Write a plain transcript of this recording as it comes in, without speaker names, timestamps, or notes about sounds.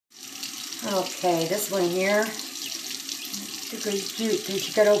Okay, this one here, because you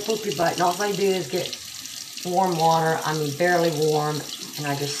got a poopy butt, and all I do is get warm water, I mean barely warm, and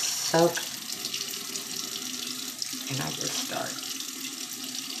I just soak, and I just start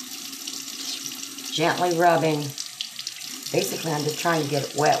gently rubbing. Basically, I'm just trying to get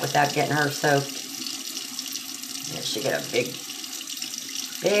it wet without getting her soaked. And she got a big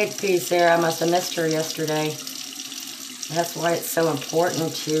piece there. I must have missed her yesterday. That's why it's so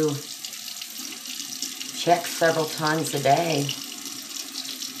important to check several times a day.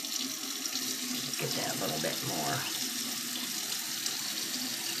 Get that a little bit more.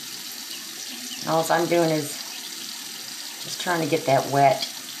 And all I'm doing is just trying to get that wet.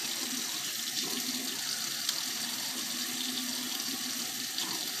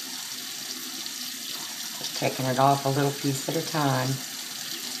 Just taking it off a little piece at a time.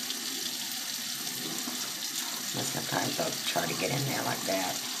 And sometimes I'll try to get in there like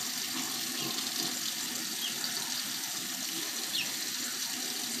that.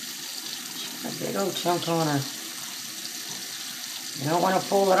 A big old chunk on her. You don't want to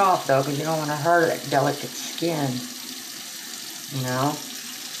pull it off though, because you don't want to hurt that delicate skin. You know?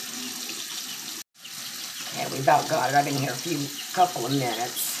 Yeah, we about got it. I've been here a couple of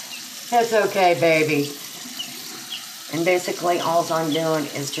minutes. That's okay, baby. And basically all I'm doing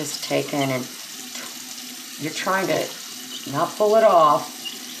is just taking and you're trying to not pull it off.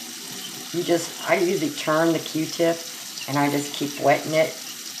 I usually turn the Q-tip and I just keep wetting it.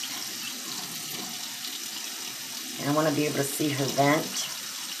 And I want to be able to see her vent.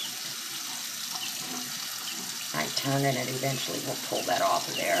 I turn it and eventually we'll pull that off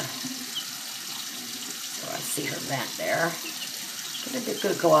of there. So I see her vent there. Get a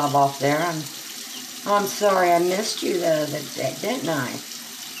good glob off there. I'm sorry I missed you though, didn't I?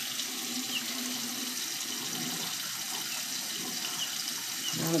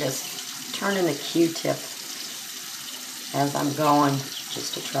 I'm just turning the Q-tip as I'm going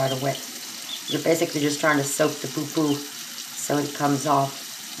just to try to wet. You're basically just trying to soak the poo-poo so it comes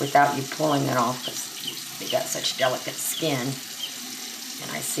off without you pulling it off because they got such delicate skin.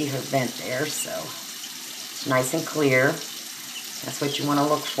 And I see her vent there, so it's nice and clear. That's what you want to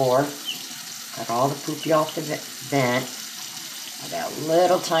look for. Got all the poopy off the vent. That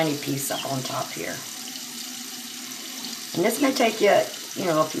little tiny piece up on top here. And this may take you, you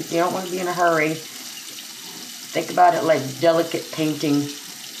know, if you don't want to be in a hurry, think about it like delicate painting.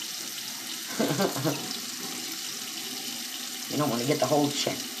 You don't want to get the whole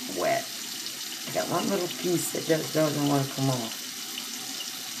check wet. I got one little piece that just doesn't want to come off.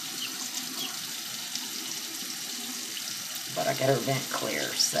 But I got her vent clear,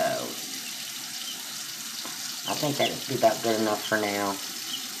 so I think that'd be about good enough for now.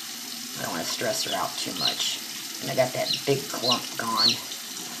 I don't want to stress her out too much. And I got that big clump gone.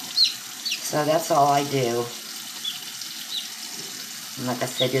 So that's all I do. And like I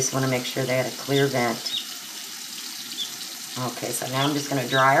said, just want to make sure they had a clear vent. Okay, so now I'm just going to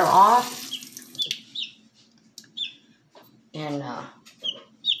dry her off. And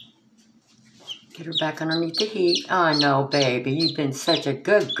get her back underneath the heat. I know, baby. You've been such a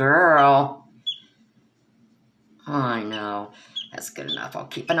good girl. I know. That's good enough. I'll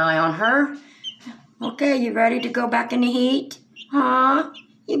keep an eye on her. Okay, you ready to go back in the heat? Huh?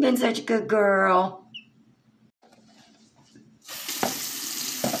 You've been such a good girl.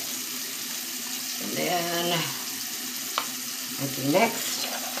 And then, okay, next,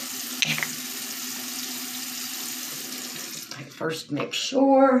 I first make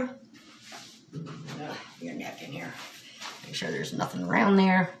sure, your neck in here, make sure there's nothing around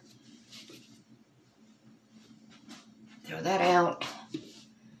there. Throw that out. I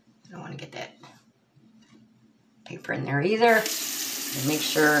don't want to get that paper in there either. And make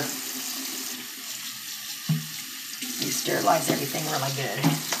sure you sterilize everything really good.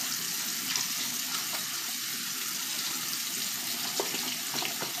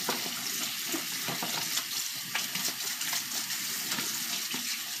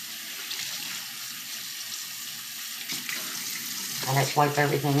 And I just wipe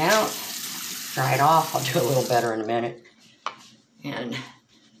everything out, dry it off. I'll do a little better in a minute. And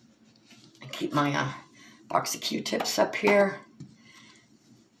I keep my box of Q-tips up here.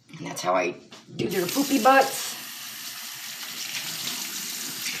 And that's how I do their poopy butts.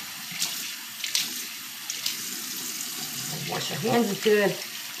 And wash your hands good.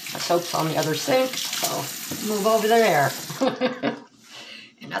 My soap's on the other sink, so move over there.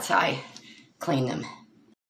 And that's how I clean them.